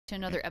to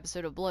another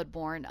episode of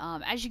Bloodborne.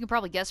 As you can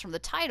probably guess from the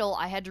title,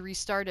 I had to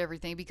restart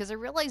everything because I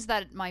realized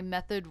that my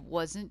method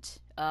wasn't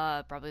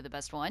probably the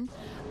best one.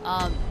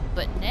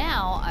 But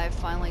now I've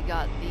finally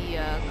got the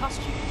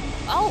costume.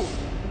 Oh!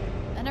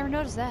 I never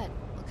noticed that.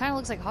 It kind of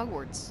looks like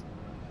Hogwarts.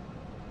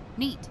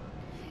 Neat.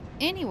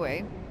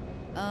 Anyway,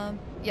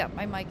 yeah,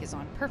 my mic is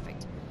on.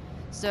 Perfect.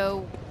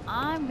 So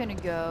I'm gonna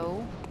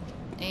go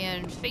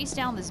and face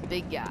down this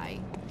big guy.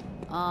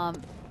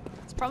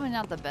 It's probably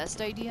not the best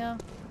idea,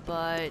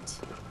 but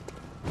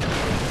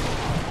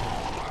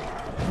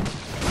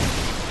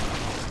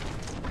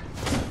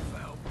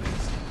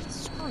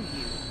screw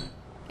you.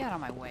 Get out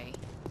of my way.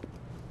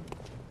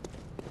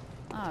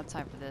 I don't have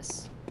time for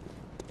this.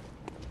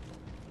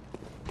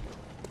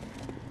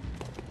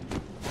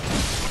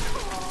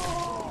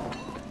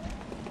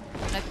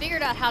 And I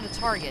figured out how to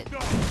target.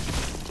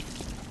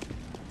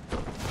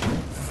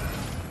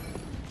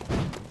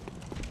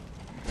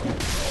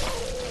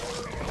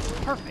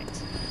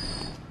 Perfect.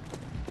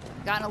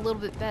 Gotten a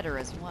little bit better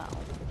as well.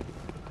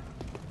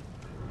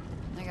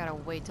 I gotta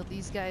wait till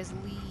these guys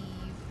leave.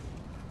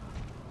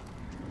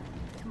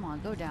 Come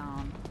on, go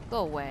down. Go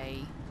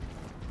away.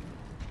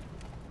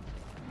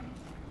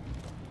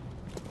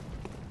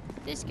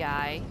 This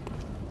guy.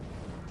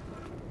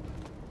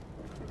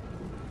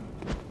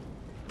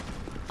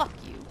 Fuck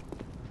you.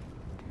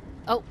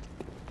 Oh,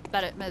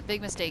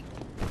 big mistake.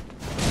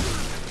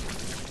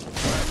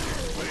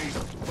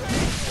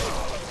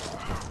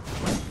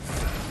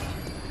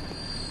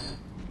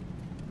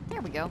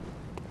 There we go.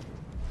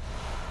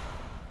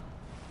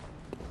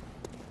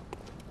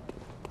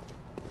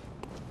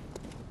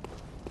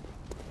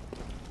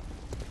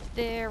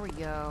 There we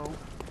go.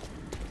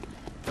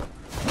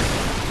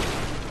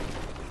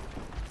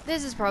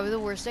 This is probably the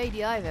worst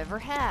idea I've ever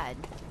had.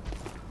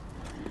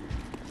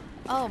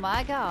 Oh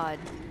my god.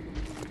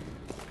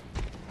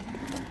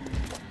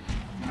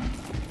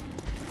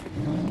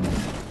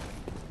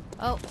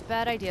 Oh,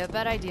 bad idea,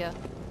 bad idea.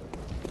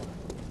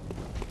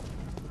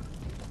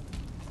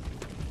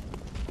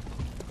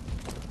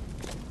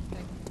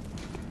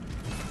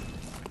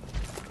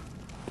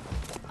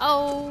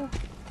 Oh!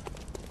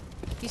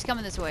 He's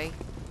coming this way.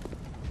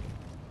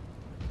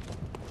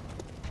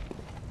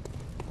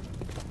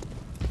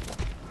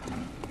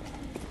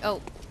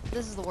 Oh,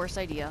 this is the worst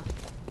idea.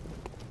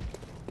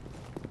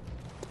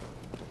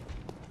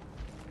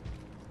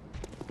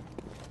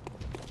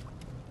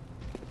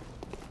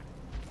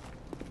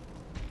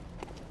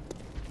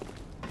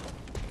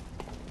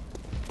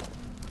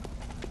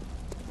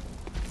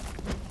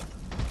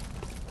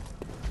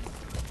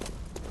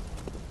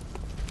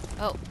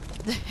 Oh.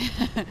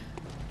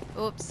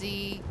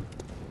 Oopsie.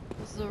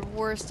 This is the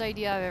worst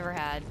idea I've ever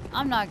had.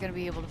 I'm not gonna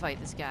be able to fight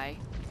this guy.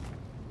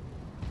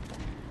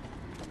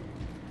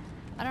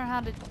 I don't know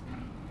how to...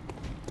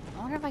 I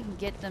wonder if I can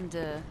get them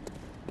to...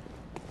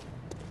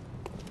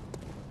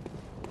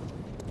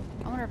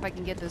 I wonder if I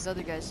can get those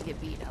other guys to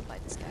get beat up by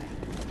this guy.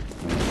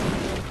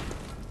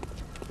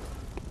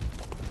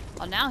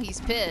 Oh, now he's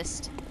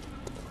pissed.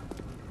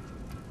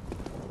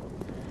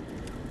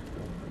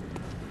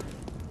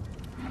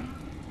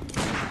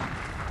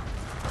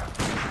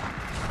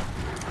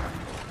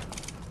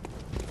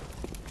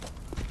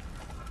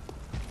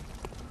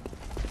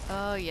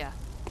 Oh, yeah.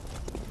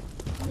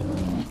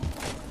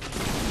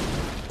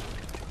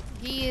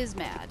 He is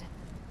mad.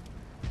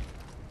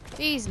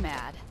 He's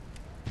mad.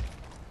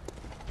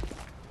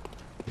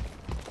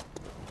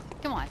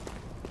 Come on.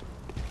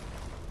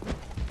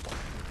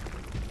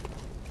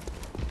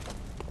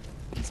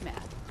 He's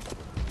mad.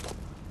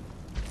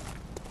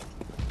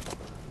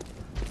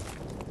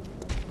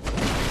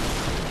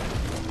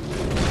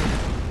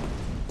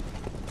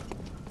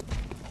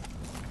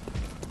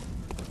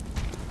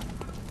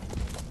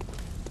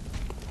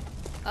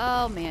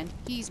 Oh man,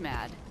 he's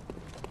mad.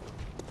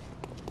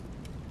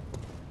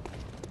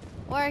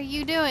 Why are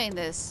you doing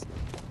this?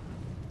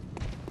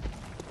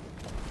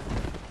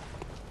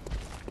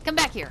 Come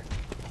back here.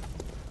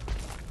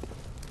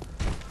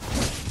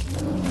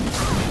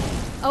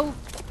 Oh,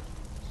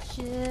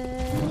 shit.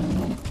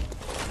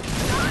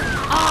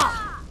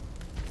 Ah!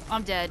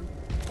 I'm dead.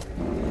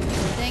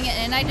 Dang it,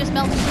 and I just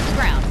melted to the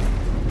ground.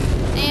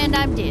 And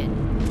I'm dead.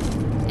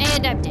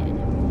 And I'm dead.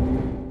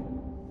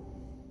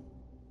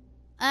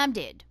 I'm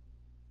dead.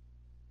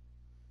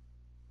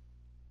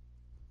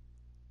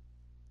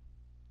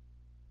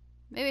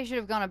 Maybe I should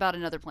have gone about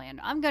another plan.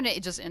 I'm gonna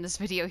just end this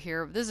video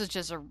here. This is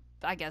just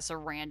I guess, a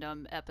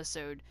random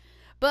episode.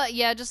 But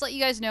yeah, just let you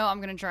guys know I'm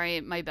gonna try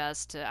my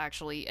best to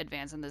actually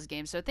advance in this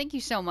game. So thank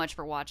you so much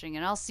for watching,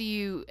 and I'll see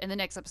you in the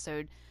next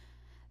episode.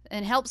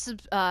 And help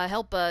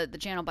the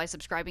channel by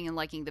subscribing and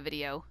liking the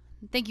video.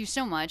 Thank you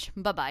so much.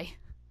 Bye bye.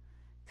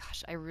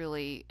 Gosh, I'm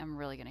really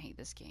gonna hate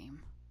this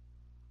game.